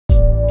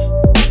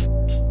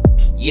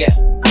Yeah,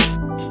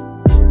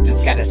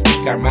 just gotta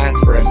speak our minds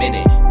for a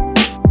minute.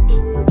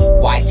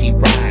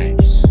 YT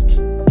rhymes.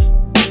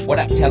 What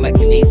up,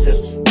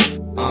 Telekinesis?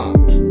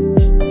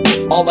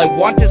 All I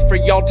want is for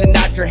y'all to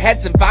nod your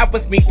heads and vibe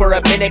with me for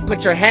a minute.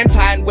 Put your hands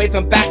high and wave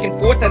them back and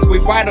forth as we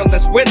ride on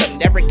this rhythm.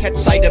 Never catch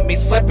sight of me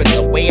slipping.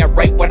 The way I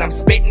write what I'm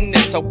spitting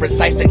is so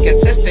precise and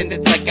consistent.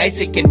 It's like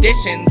icy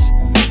conditions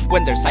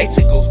when there's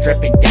icicles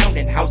dripping down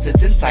and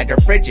houses inside are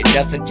frigid.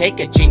 Doesn't take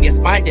a genius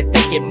mind to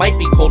think it might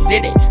be cold,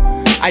 did it?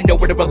 I know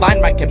where to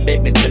align my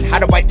commitments and how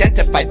to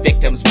identify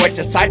victims, where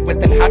to side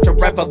with and how to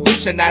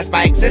revolutionize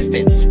my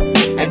existence,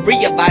 and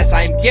realize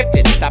I am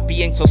gifted. Stop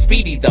being so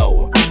speedy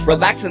though.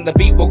 Relax and the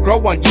beat will grow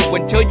on you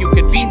until you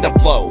convene the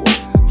flow.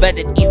 Let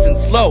it ease and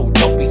slow,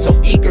 don't be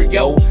so eager,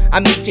 yo.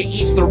 I mean to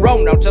each their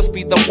own, I'll just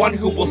be the one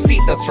who will see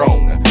the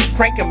throne.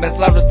 Crank 'em as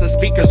loud as the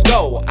speakers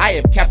go. I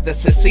have kept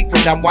this a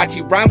secret, I'm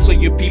YT rhymes so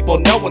you people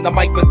know. On the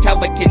mic with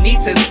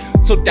telekinesis,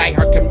 so die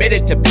hard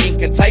committed to being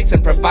concise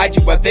and provide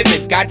you a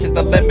vivid guide to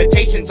the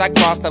limitations I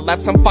crossed and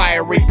left some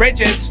fiery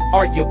bridges.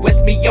 Are you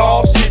with me,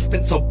 y'all? Shit's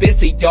been so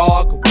busy,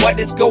 dog. What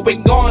is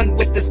going on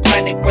with this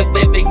planet we're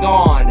living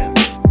on?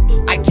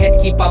 I can't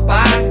keep up,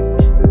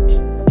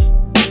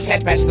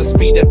 can't match the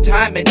speed of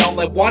time, and all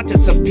I want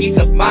is some peace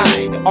of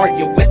mind. Are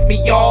you with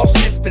me, y'all?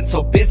 Shit's been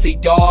so busy,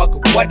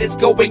 dog. What is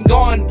going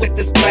on with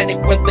this planet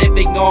we're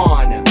living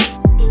on?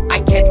 I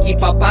can't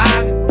keep up,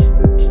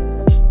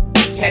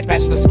 can't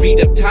match the speed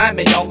of time,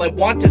 and all I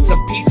want is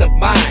some peace of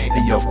mind.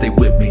 And y'all stay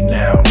with me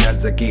now,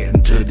 as I get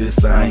into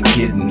this, I ain't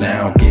kidding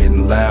now.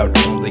 Getting loud,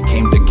 only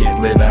came to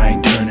get lit, I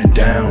ain't turning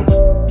down.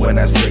 When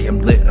I say I'm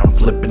lit, I'm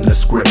flipping the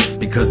script,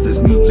 because this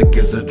music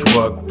is a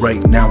drug,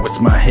 right now it's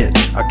my hit.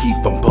 I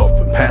keep on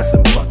puffing,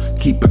 passing blunts,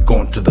 keep it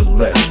going to the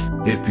left.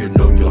 If you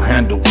know you'll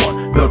handle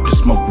one, belt to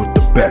smoke with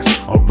the best.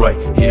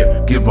 Alright,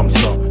 here, give them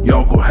some,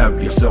 y'all go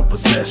have yourself a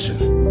session.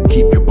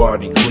 Keep your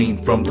body clean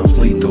from those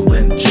lethal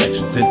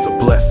injections, it's a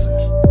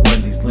blessing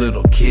when these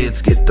little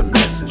kids get the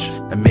message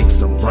and make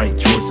some right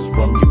choices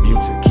from your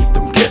music. Keep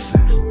them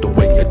guessing, the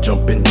way I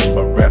jump into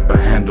my rap, I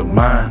handle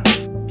mine.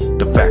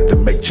 The fact to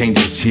make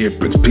changes here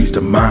brings peace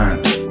to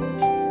mind.